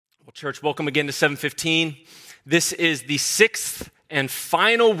Well, church, welcome again to 715. This is the sixth and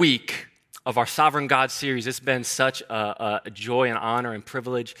final week of our Sovereign God series. It's been such a joy and honor and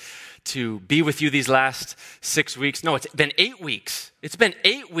privilege to be with you these last 6 weeks. No, it's been 8 weeks. It's been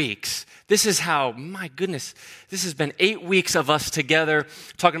 8 weeks. This is how, my goodness, this has been 8 weeks of us together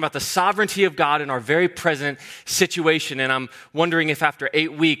talking about the sovereignty of God in our very present situation. And I'm wondering if after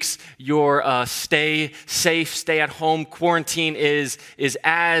 8 weeks, your stay safe, stay at home quarantine is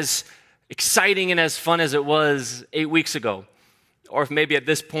as exciting and as fun as it was 8 weeks ago. Or if maybe at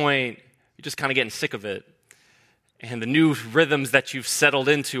this point, you're just kind of getting sick of it. And the new rhythms that you've settled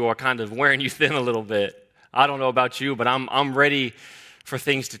into are kind of wearing you thin a little bit. I don't know about you, but I'm ready for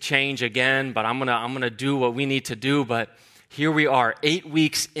things to change again, but I'm gonna do what we need to do. But here we are, 8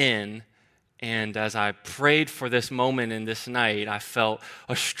 weeks in, and as I prayed for this moment and this night, I felt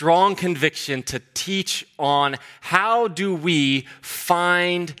a strong conviction to teach on how do we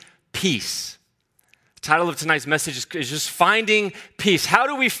find peace. The title of tonight's message is just finding peace. How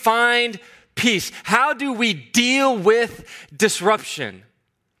do we find peace? How do we deal with disruption?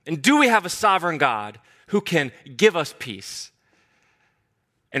 And do we have a sovereign God who can give us peace?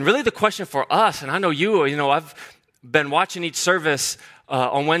 And really the question for us, and I know I've been watching each service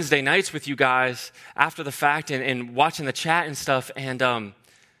on Wednesday nights with you guys after the fact and watching the chat and stuff, and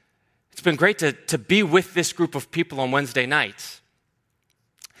it's been great to be with this group of people on Wednesday nights.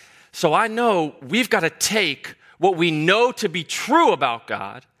 So I know we've got to take what we know to be true about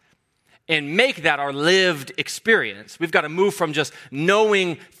God and make that our lived experience. We've got to move from just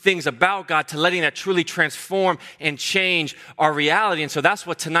knowing things about God to letting that truly transform and change our reality. And so that's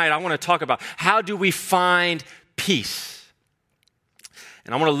what tonight I want to talk about. How do we find peace?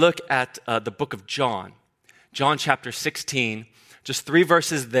 And I want to look at the book of John chapter 16, just 3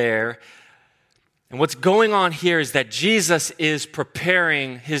 verses there. And what's going on here is that Jesus is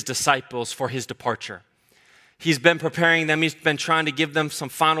preparing his disciples for his departure. He's been preparing them. He's been trying to give them some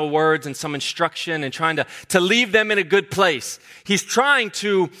final words and some instruction and trying to leave them in a good place. He's trying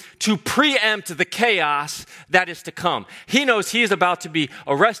to preempt the chaos that is to come. He knows he is about to be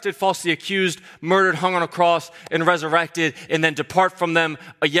arrested, falsely accused, murdered, hung on a cross, and resurrected, and then depart from them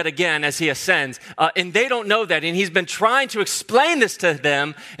yet again as he ascends. And they don't know that. And he's been trying to explain this to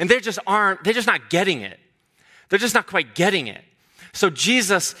them, and they're just not getting it. They're just not quite getting it. So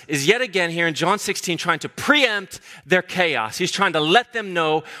Jesus is yet again here in John 16 trying to preempt their chaos. He's trying to let them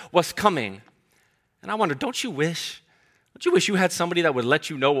know what's coming. And I wonder, don't you wish you had somebody that would let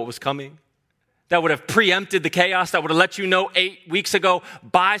you know what was coming? That would have preempted the chaos, that would have let you know 8 weeks ago,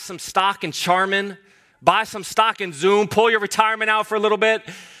 buy some stock in Charmin, buy some stock in Zoom, pull your retirement out for a little bit.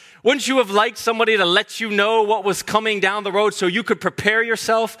 Wouldn't you have liked somebody to let you know what was coming down the road so you could prepare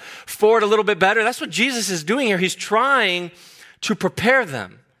yourself for it a little bit better? That's what Jesus is doing here. He's trying to prepare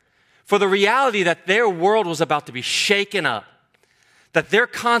them for the reality that their world was about to be shaken up, that their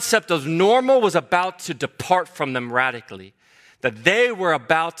concept of normal was about to depart from them radically, that they were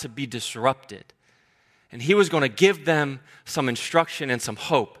about to be disrupted. And he was going to give them some instruction and some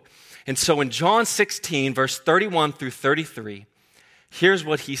hope. And so in John 16, verse 31 through 33, here's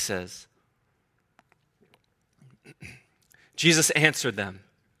what he says. Jesus answered them.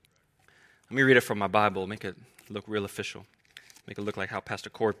 Let me read it from my Bible, make it look real official. Make it look like how Pastor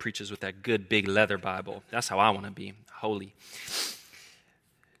Cord preaches with that good big leather Bible. That's how I want to be, holy.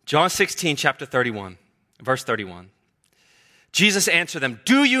 John 16, chapter 31, verse 31. Jesus answered them,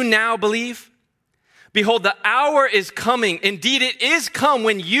 "Do you now believe? Behold, the hour is coming. Indeed, it is come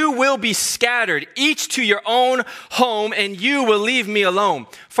when you will be scattered, each to your own home, and you will leave me alone."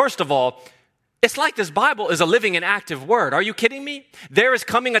 First of all, it's like this Bible is a living and active word. Are you kidding me? There is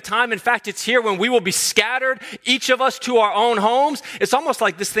coming a time, in fact, it's here when we will be scattered, each of us to our own homes. It's almost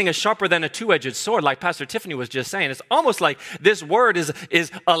like this thing is sharper than a two-edged sword, like Pastor Tiffany was just saying. It's almost like this word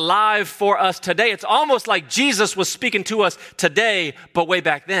is alive for us today. It's almost like Jesus was speaking to us today, but way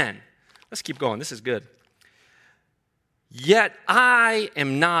back then. Let's keep going. This is good. "Yet I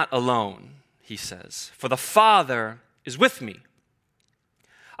am not alone," he says, "for the Father is with me.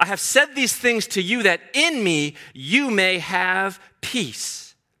 I have said these things to you that in me you may have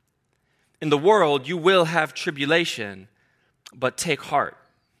peace. In the world you will have tribulation, but take heart,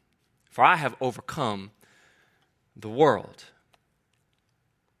 for I have overcome the world."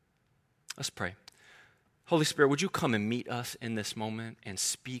 Let's pray. Holy Spirit, would you come and meet us in this moment and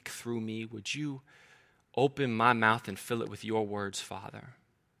speak through me? Would you open my mouth and fill it with your words, Father,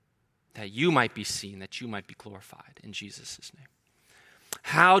 that you might be seen, that you might be glorified in Jesus' name.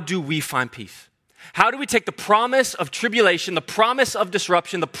 How do we find peace? How do we take the promise of tribulation, the promise of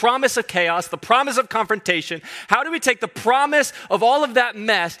disruption, the promise of chaos, the promise of confrontation? How do we take the promise of all of that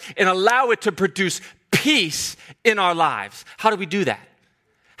mess and allow it to produce peace in our lives? How do we do that?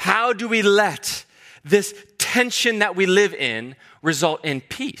 How do we let this tension that we live in result in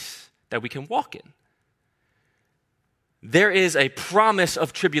peace that we can walk in? There is a promise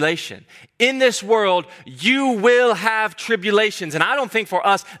of tribulation. In this world, you will have tribulations. And I don't think for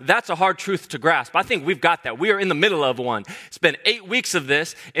us, that's a hard truth to grasp. I think we've got that. We are in the middle of one. It's been 8 weeks of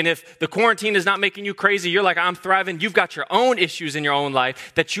this. And if the quarantine is not making you crazy, you're like, I'm thriving. You've got your own issues in your own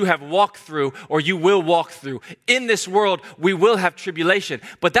life that you have walked through or you will walk through. In this world, we will have tribulation.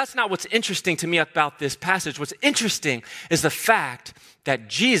 But that's not what's interesting to me about this passage. What's interesting is the fact that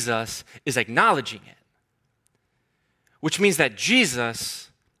Jesus is acknowledging it, which means that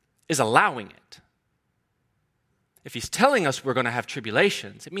Jesus is allowing it. If he's telling us we're going to have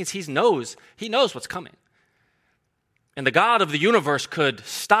tribulations, it means he knows what's coming. And the God of the universe could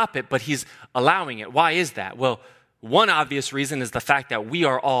stop it, but he's allowing it. Why is that? Well, one obvious reason is the fact that we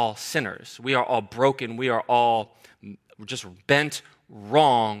are all sinners. We are all broken. We are all just bent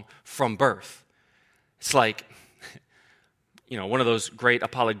wrong from birth. It's like, one of those great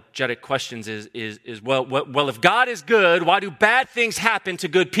apologetic questions is well, if God is good, why do bad things happen to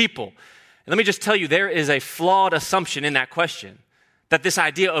good people? And let me just tell you, there is a flawed assumption in that question, that this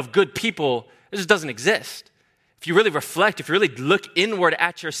idea of good people, it just doesn't exist. If you really reflect, if you really look inward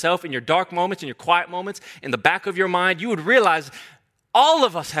at yourself in your dark moments, in your quiet moments, in the back of your mind, you would realize all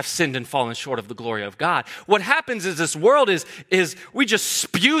of us have sinned and fallen short of the glory of God. What happens is this world is we just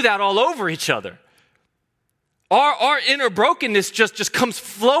spew that all over each other. Our inner brokenness just comes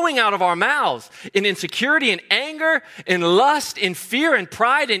flowing out of our mouths in insecurity and anger, in lust, in fear and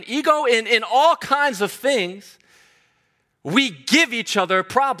pride and ego, in all kinds of things. We give each other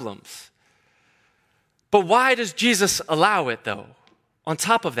problems. But why does Jesus allow it, though? On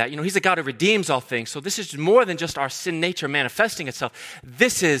top of that, he's a God who redeems all things. So this is more than just our sin nature manifesting itself.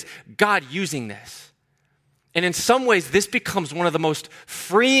 This is God using this. And in some ways, this becomes one of the most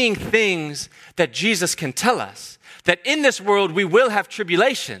freeing things that Jesus can tell us, that in this world, we will have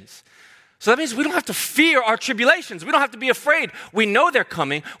tribulations. So that means we don't have to fear our tribulations. We don't have to be afraid. We know they're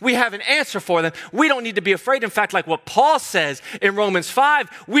coming. We have an answer for them. We don't need to be afraid. In fact, like what Paul says in Romans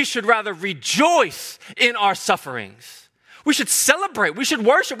 5, we should rather rejoice in our sufferings. We should celebrate. We should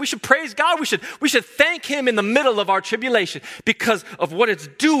worship. We should praise God. We should thank him in the middle of our tribulation because of what it's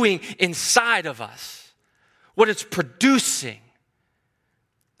doing inside of us. What it's producing.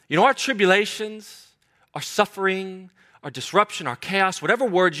 Our tribulations, our suffering, our disruption, our chaos, whatever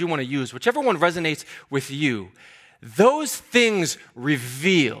words you want to use, whichever one resonates with you, those things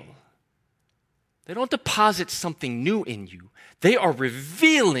reveal. They don't deposit something new in you. They are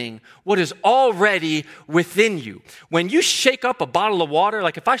revealing what is already within you. When you shake up a bottle of water,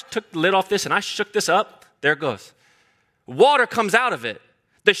 like if I took the lid off this and I shook this up, there it goes. Water comes out of it.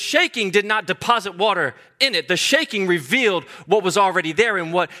 The shaking did not deposit water in it. The shaking revealed what was already there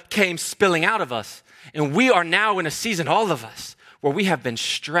and what came spilling out of us. And we are now in a season, all of us, where we have been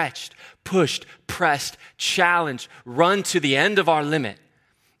stretched, pushed, pressed, challenged, run to the end of our limit.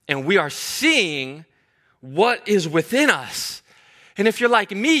 And we are seeing what is within us. And if you're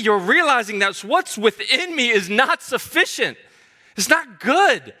like me, you're realizing that what's within me is not sufficient. It's not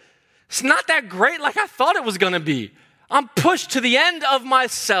good. It's not that great like I thought it was going to be. I'm pushed to the end of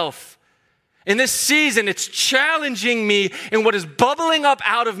myself. In this season, it's challenging me, and what is bubbling up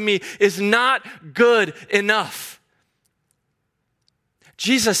out of me is not good enough.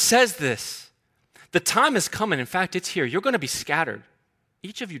 Jesus says this. The time is coming. In fact, it's here. You're going to be scattered,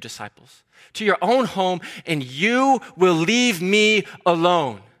 each of you disciples, to your own home, and you will leave me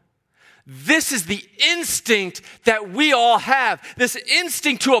alone. This is the instinct that we all have. This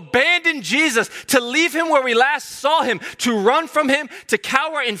instinct to abandon Jesus, to leave him where we last saw him, to run from him, to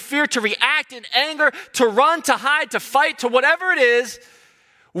cower in fear, to react in anger, to run, to hide, to fight, to whatever it is.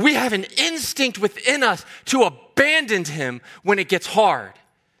 We have an instinct within us to abandon him when it gets hard.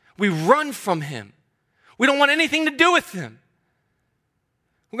 We run from him. We don't want anything to do with him.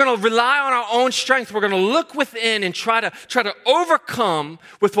 We're going to rely on our own strength. We're going to look within and try to overcome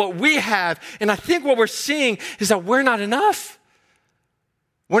with what we have. And I think what we're seeing is that we're not enough.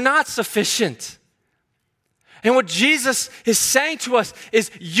 We're not sufficient. And what Jesus is saying to us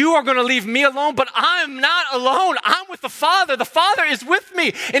is, you are going to leave me alone, but I'm not alone. I'm with the Father. The Father is with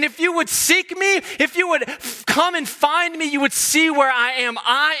me. And if you would seek me, if you would come and find me, you would see where I am.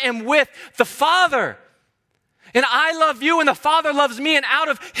 I am with the Father. And I love you, and the Father loves me, and out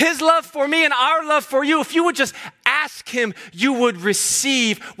of his love for me and our love for you, if you would just ask him, you would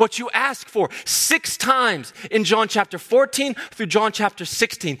receive what you ask for. 6 times in John chapter 14 through John chapter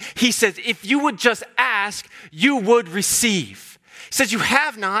 16, he says, if you would just ask, you would receive. He says, you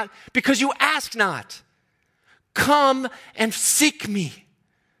have not because you ask not. Come and seek me.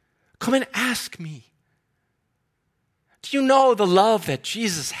 Come and ask me. Do you know the love that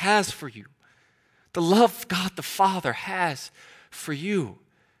Jesus has for you? The love God the Father has for you.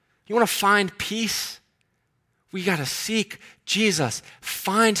 You want to find peace? We got to seek Jesus,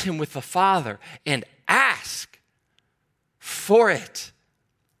 find him with the Father, and ask for it.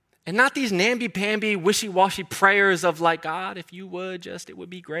 And not these namby-pamby, wishy-washy prayers of like, God, if you would just, it would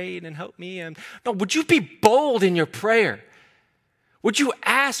be great and help me. And no, would you be bold in your prayer? Would you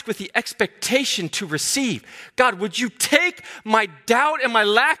ask with the expectation to receive? God, would you take my doubt and my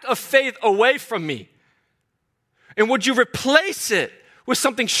lack of faith away from me? And would you replace it with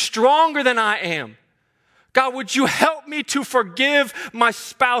something stronger than I am? God, would you help me to forgive my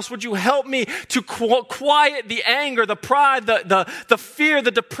spouse? Would you help me to quiet the anger, the pride, the fear,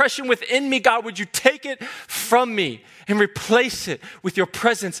 the depression within me? God, would you take it from me and replace it with your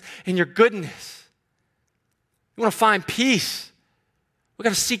presence and your goodness? You want to find peace? We got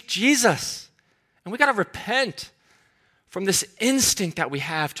to seek Jesus, and we got to repent from this instinct that we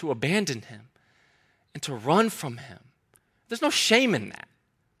have to abandon him and to run from him. There's no shame in that,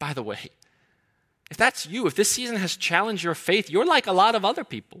 by the way. If that's you, if this season has challenged your faith, you're like a lot of other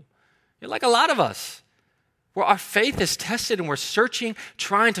people. You're like a lot of us, where our faith is tested and we're searching,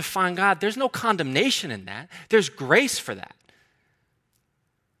 trying to find God. There's no condemnation in that. There's grace for that.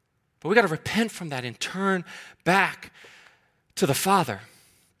 But we got to repent from that and turn back to the Father.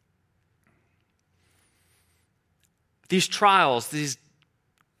 These trials, these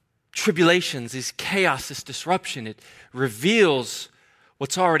tribulations, these chaos, this disruption, it reveals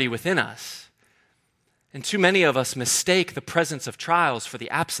what's already within us. And too many of us mistake the presence of trials for the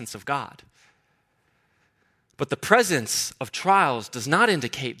absence of God. But the presence of trials does not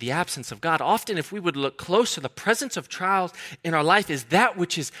indicate the absence of God. Often, if we would look closer, the presence of trials in our life is that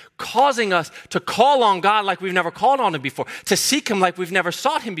which is causing us to call on God like we've never called on him before, to seek him like we've never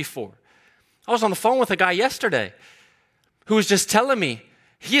sought him before. I was on the phone with a guy yesterday who was just telling me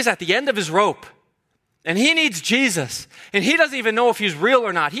he is at the end of his rope. And he needs Jesus. And he doesn't even know if he's real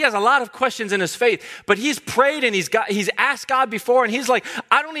or not. He has a lot of questions in his faith. But he's prayed and he's asked God before. And he's like,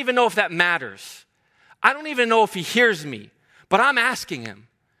 I don't even know if that matters. I don't even know if he hears me. But I'm asking him.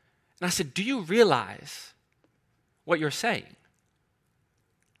 And I said, do you realize what you're saying?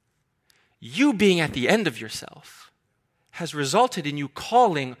 You being at the end of yourself has resulted in you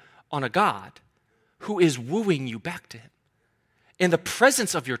calling on a God who is wooing you back to him. In the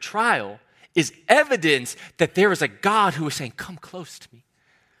presence of your trial is evidence that there is a God who is saying, come close to me.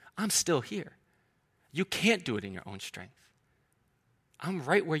 I'm still here. You can't do it in your own strength. I'm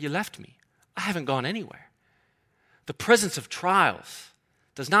right where you left me. I haven't gone anywhere. The presence of trials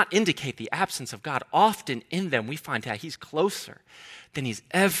does not indicate the absence of God. Often in them we find that he's closer than he's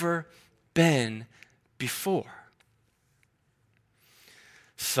ever been before.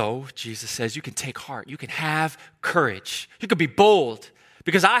 So Jesus says you can take heart. You can have courage. You can be bold.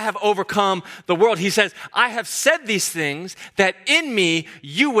 Because I have overcome the world. He says, I have said these things that in me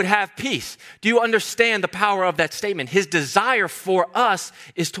you would have peace. Do you understand the power of that statement? His desire for us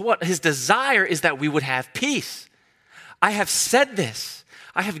is to what? His desire is that we would have peace. I have said this.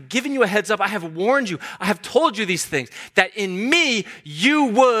 I have given you a heads up. I have warned you. I have told you these things. That in me you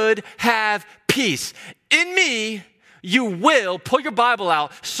would have peace. In me you will, pull your Bible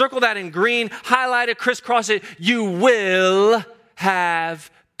out, circle that in green, highlight it, crisscross it. You will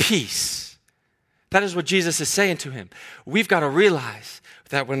have peace. That is what Jesus is saying to him. We've got to realize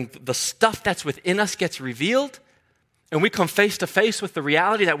that when the stuff that's within us gets revealed and we come face to face with the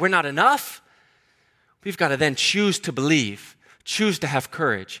reality that we're not enough, we've got to then choose to believe, choose to have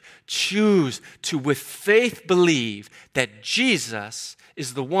courage, choose to, with faith, believe that Jesus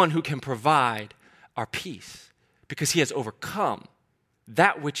is the one who can provide our peace because he has overcome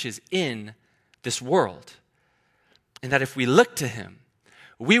that which is in this world. And that if we look to him,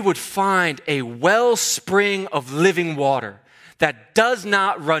 we would find a wellspring of living water that does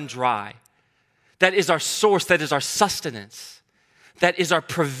not run dry, that is our source, that is our sustenance, that is our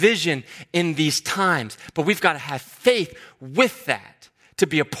provision in these times. But we've got to have faith with that, to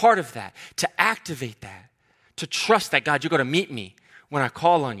be a part of that, to activate that, to trust that, God, you're going to meet me when I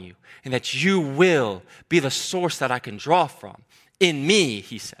call on you, and that you will be the source that I can draw from. In me,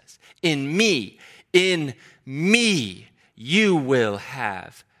 he says, in me, you will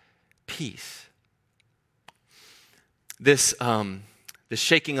have peace. This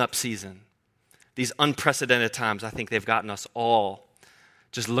shaking up season, these unprecedented times, I think they've gotten us all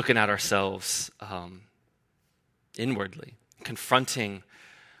just looking at ourselves inwardly, confronting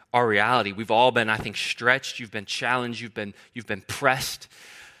our reality. We've all been, I think, stretched. You've been challenged. You've been pressed.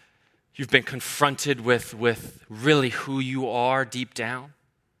 You've been confronted with really who you are deep down.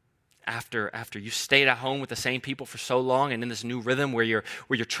 After you stayed at home with the same people for so long, and in this new rhythm where you're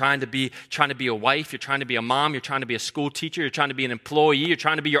trying to be a wife, you're trying to be a mom, you're trying to be a school teacher, you're trying to be an employee, you're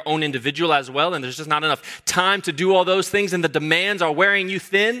trying to be your own individual as well, and there's just not enough time to do all those things, and the demands are wearing you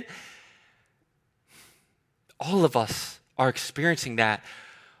thin. All of us are experiencing that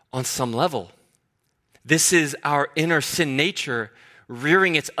on some level. This is our inner sin nature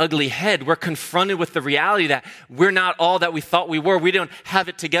rearing its ugly head. We're confronted with the reality that we're not all that we thought we were. We don't have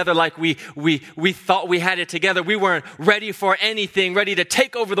it together like we thought we had it together. We weren't ready for anything, ready to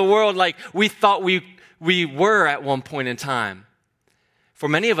take over the world like we thought we were at one point in time. For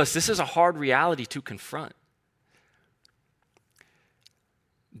many of us, this is a hard reality to confront.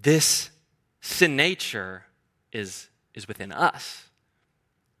 This sin nature is within us.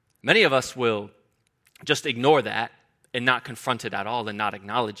 Many of us will just ignore that and not confront it at all and not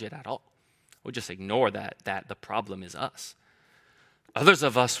acknowledge it at all. We'll just ignore that the problem is us. Others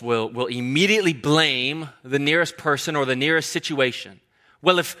of us will immediately blame the nearest person or the nearest situation.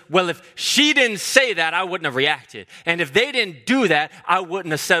 Well, if she didn't say that, I wouldn't have reacted. And if they didn't do that, I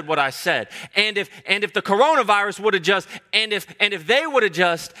wouldn't have said what I said. And if the coronavirus would have just, and if they would have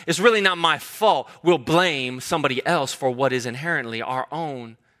just, it's really not my fault. We'll blame somebody else for what is inherently our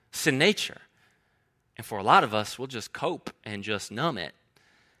own sin nature. And for a lot of us, we'll just cope and just numb it.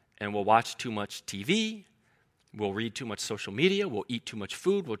 And we'll watch too much TV. We'll read too much social media. We'll eat too much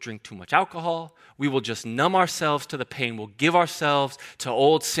food. We'll drink too much alcohol. We will just numb ourselves to the pain. We'll give ourselves to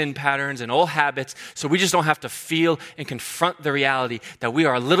old sin patterns and old habits so we just don't have to feel and confront the reality that we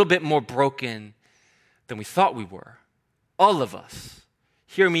are a little bit more broken than we thought we were. All of us.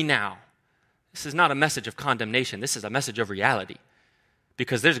 Hear me now. This is not a message of condemnation. This is a message of reality.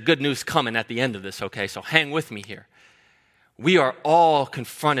 Because there's good news coming at the end of this, okay? So hang with me here. We are all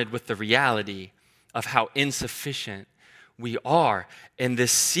confronted with the reality of how insufficient we are in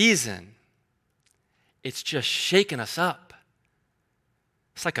this season. It's just shaking us up.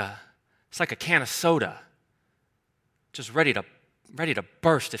 It's like a can of soda, just ready to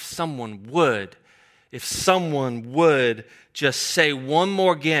burst. If someone would just say one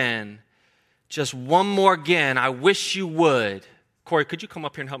more again, I wish you would. Corey, could you come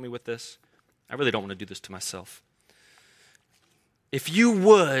up here and help me with this? I really don't want to do this to myself. If you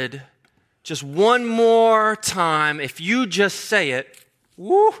would, just one more time, if you just say it,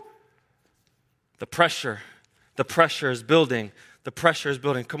 woo, the pressure is building. The pressure is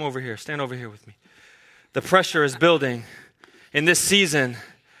building. Come over here. Stand over here with me. The pressure is building. In this season,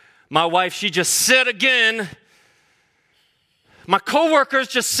 my wife, she just said again. My coworkers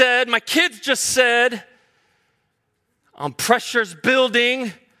just said. My kids just said. Pressure's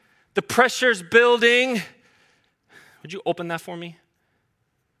building. The pressure's building. Would you open that for me?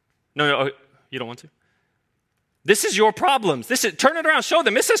 No, you don't want to? This is your problems. Turn it around, show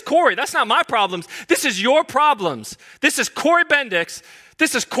them. This is Corey. That's not my problems. This is your problems. This is Corey Bendix.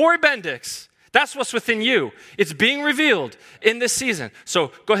 That's what's within you. It's being revealed in this season.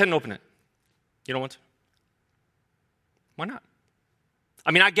 So go ahead and open it. You don't want to? Why not? I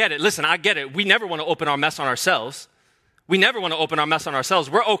mean, I get it. Listen, I get it. We never want to open our mess on ourselves.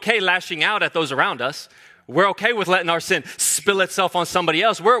 We're okay lashing out at those around us. We're okay with letting our sin spill itself on somebody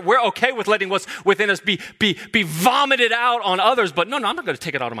else. We're okay with letting what's within us be vomited out on others. But no, I'm not going to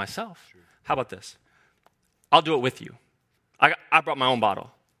take it out on myself. Sure. How about this? I'll do it with you. I brought my own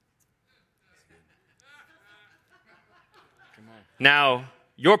bottle. Now,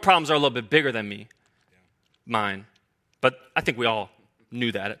 your problems are a little bit bigger than mine. But I think we all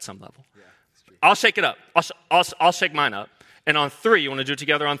knew that at some level. Yeah, I'll shake it up. I'll shake mine up. And on 3, you want to do it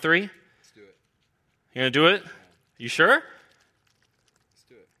together on 3? Let's do it. You going to do it? Yeah. You sure? Let's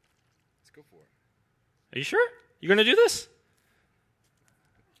do it. Let's go for it. Are you sure? You going to do this?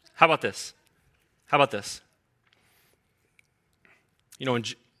 How about this? You know, in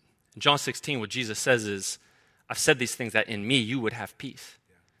John 16, what Jesus says is, I've said these things that in me you would have peace.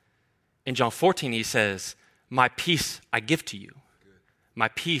 Yeah. In John 14, he says, my peace I give to you. Good. My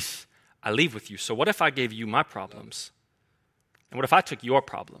peace I leave with you. So what if I gave you my problems? And what if I took your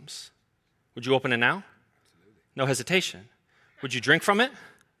problems? Would you open it now? Absolutely. No hesitation. Would you drink from it?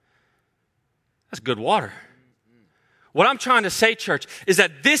 That's good water. What I'm trying to say, church, is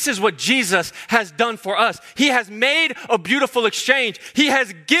that this is what Jesus has done for us. He has made a beautiful exchange. He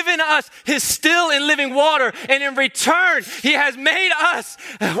has given us his still and living water. And in return, he has made us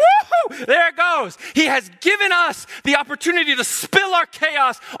there it goes. He has given us the opportunity to spill our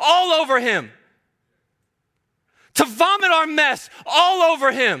chaos all over him, to vomit our mess all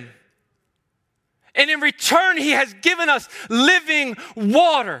over him. And in return, he has given us living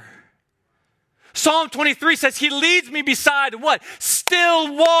water. Psalm 23 says he leads me beside what?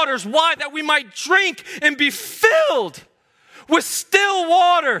 Still waters. Why? That we might drink and be filled with still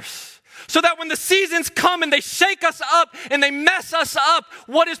waters. So that when the seasons come and they shake us up and they mess us up,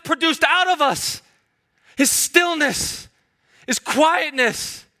 what is produced out of us is stillness, is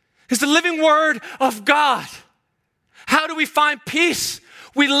quietness, is the living word of God. How do we find peace?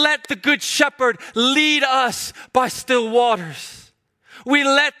 We let the good shepherd lead us by still waters. We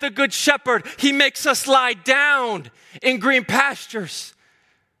let the good shepherd, he makes us lie down in green pastures.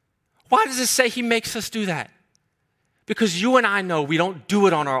 Why does it say he makes us do that? Because you and I know we don't do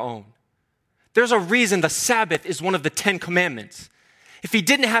it on our own. There's a reason the Sabbath is one of the 10 commandments. If he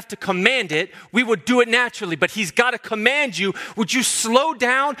didn't have to command it, we would do it naturally, but he's got to command you. Would you slow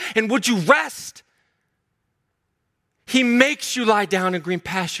down and would you rest? He makes you lie down in green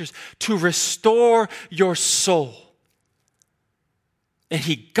pastures to restore your soul. And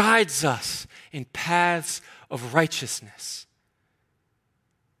he guides us in paths of righteousness.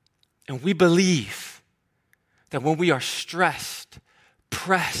 And we believe that when we are stressed,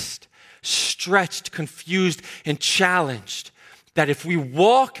 pressed, stretched, confused, and challenged, that if we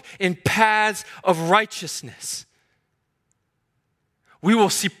walk in paths of righteousness, we will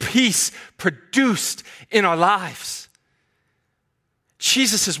see peace produced in our lives.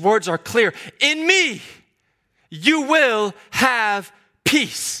 Jesus' words are clear. In me, you will have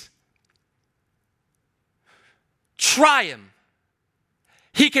peace. Try him.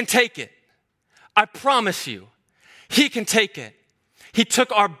 He can take it. I promise you, he can take it. He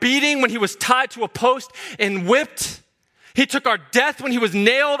took our beating when he was tied to a post and whipped. He took our death when he was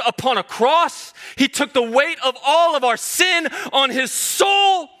nailed upon a cross. He took the weight of all of our sin on his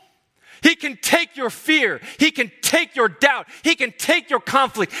soul. He can take your fear. He can take your doubt. He can take your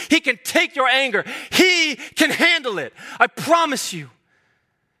conflict. He can take your anger. He can handle it. I promise you.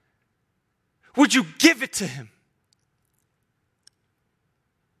 Would you give it to him?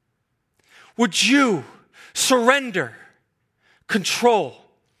 Would you surrender control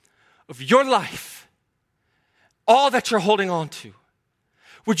of your life, all that you're holding on to?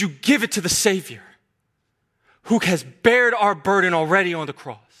 Would you give it to the Savior who has bared our burden already on the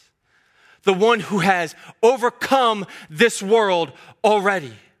cross? The one who has overcome this world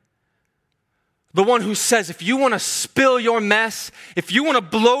already. The one who says, if you want to spill your mess, if you want to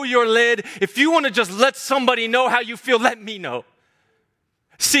blow your lid, if you want to just let somebody know how you feel, let me know.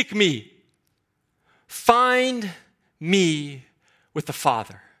 Seek me. Find me with the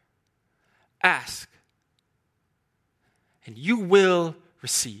Father. Ask, and you will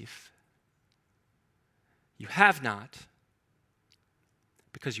receive. You have not,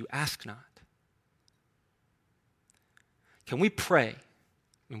 because you ask not. Can we pray?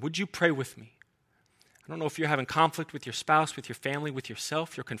 And would you pray with me? I don't know if you're having conflict with your spouse, with your family, with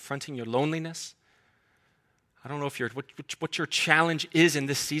yourself. You're confronting your loneliness. I don't know if what your challenge is in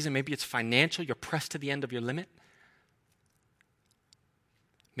this season. Maybe it's financial. You're pressed to the end of your limit.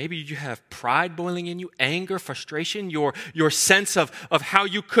 Maybe you have pride boiling in you, anger, frustration. Your sense of how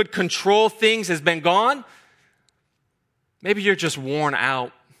you could control things has been gone. Maybe you're just worn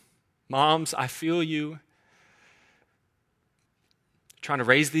out. Moms, I feel you. Trying to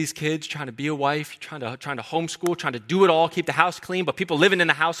raise these kids, trying to be a wife, trying to homeschool, trying to do it all, keep the house clean, but people living in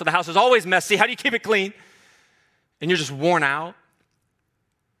the house, so the house is always messy. How do you keep it clean? And you're just worn out.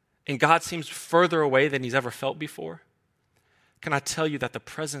 And God seems further away than he's ever felt before. Can I tell you that the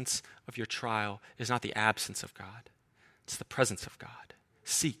presence of your trial is not the absence of God. It's the presence of God.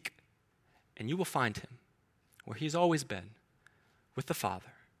 Seek, and you will find him where he's always been, with the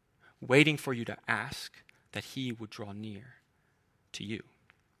Father, waiting for you to ask that he would draw near to you.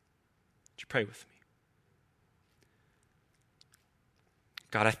 Would you pray with me?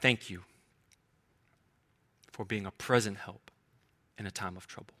 God, I thank you for being a present help in a time of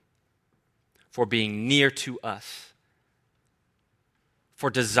trouble, for being near to us, for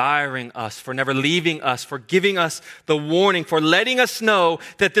desiring us, for never leaving us, for giving us the warning, for letting us know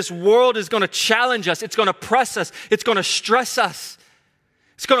that this world is going to challenge us, it's going to press us, it's going to stress us.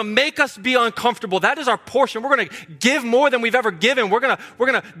 It's going to make us be uncomfortable. That is our portion. We're going to give more than we've ever given. We're going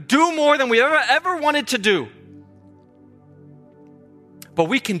to do more than we ever wanted to do. But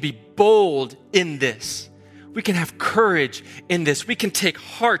we can be bold in this. We can have courage in this. We can take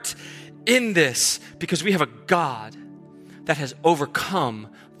heart in this because we have a God that has overcome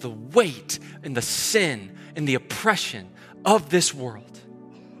the weight and the sin and the oppression of this world.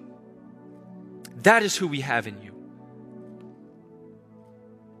 That is who we have in you.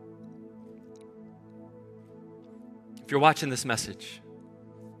 If you're watching this message,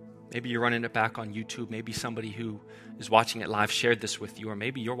 maybe you're running it back on YouTube, maybe somebody who is watching it live shared this with you, or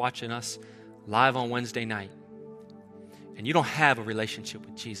maybe you're watching us live on Wednesday night, and you don't have a relationship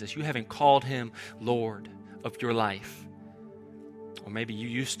with Jesus. You haven't called him Lord of your life. Or maybe you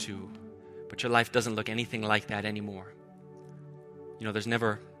used to, but your life doesn't look anything like that anymore. You know, there's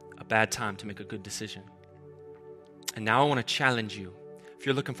never a bad time to make a good decision. And now I want to challenge you. If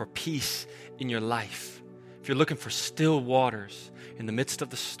you're looking for peace in your life, if you're looking for still waters in the midst of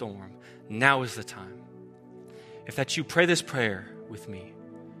the storm, now is the time. If that's you, pray this prayer with me.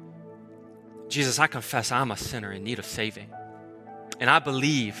 Jesus, I confess I'm a sinner in need of saving. And I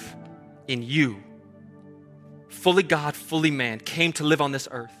believe in you, fully God, fully man, came to live on this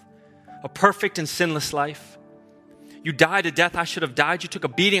earth, a perfect and sinless life. You died a death I should have died. You took a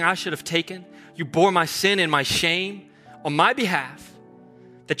beating I should have taken. You bore my sin and my shame on my behalf,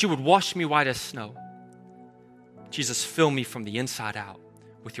 that you would wash me white as snow. Jesus, fill me from the inside out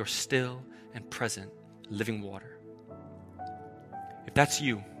with your still and present living water. If that's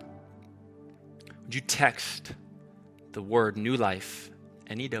you, would you text the word New Life,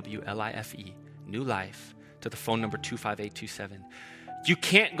 N-E-W-L-I-F-E, New Life, to the phone number 25827. You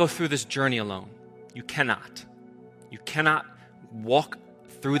can't go through this journey alone. You cannot. You cannot walk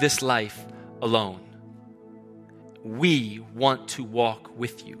through this life alone. We want to walk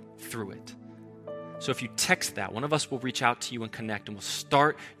with you through it. So if you text that, one of us will reach out to you and connect, and we'll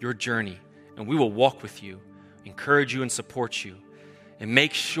start your journey, and we will walk with you, encourage you and support you, and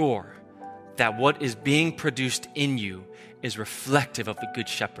make sure that what is being produced in you is reflective of the Good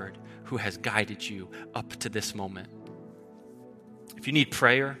Shepherd who has guided you up to this moment. If you need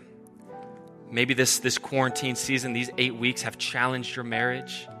prayer, maybe this quarantine season, these 8 weeks have challenged your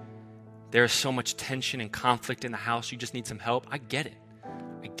marriage. There is so much tension and conflict in the house. You just need some help. I get it.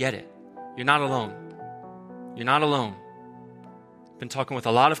 I get it. You're not alone. You're not alone. I've been talking with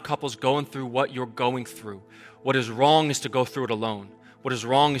a lot of couples going through what you're going through. What is wrong is to go through it alone. What is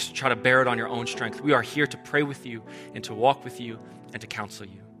wrong is to try to bear it on your own strength. We are here to pray with you and to walk with you and to counsel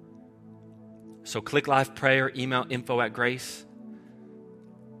you. So click live prayer, email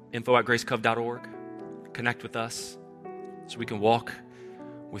info@gracecove.org. Connect with us so we can walk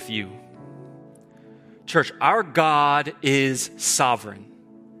with you. Church, our God is sovereign.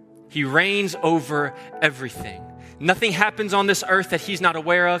 He reigns over everything. Nothing happens on this earth that he's not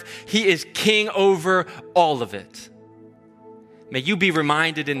aware of. He is king over all of it. May you be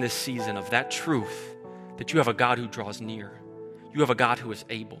reminded in this season of that truth, that you have a God who draws near. You have a God who is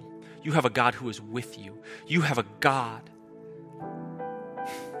able. You have a God who is with you. You have a God.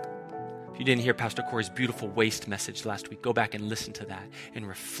 If you didn't hear Pastor Corey's beautiful waste message last week, go back and listen to that and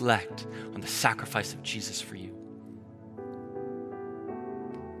reflect on the sacrifice of Jesus for you.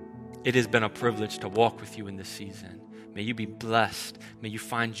 It has been a privilege to walk with you in this season. May you be blessed. May you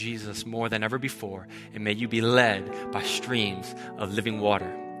find Jesus more than ever before. And may you be led by streams of living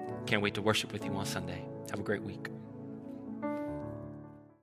water. Can't wait to worship with you on Sunday. Have a great week.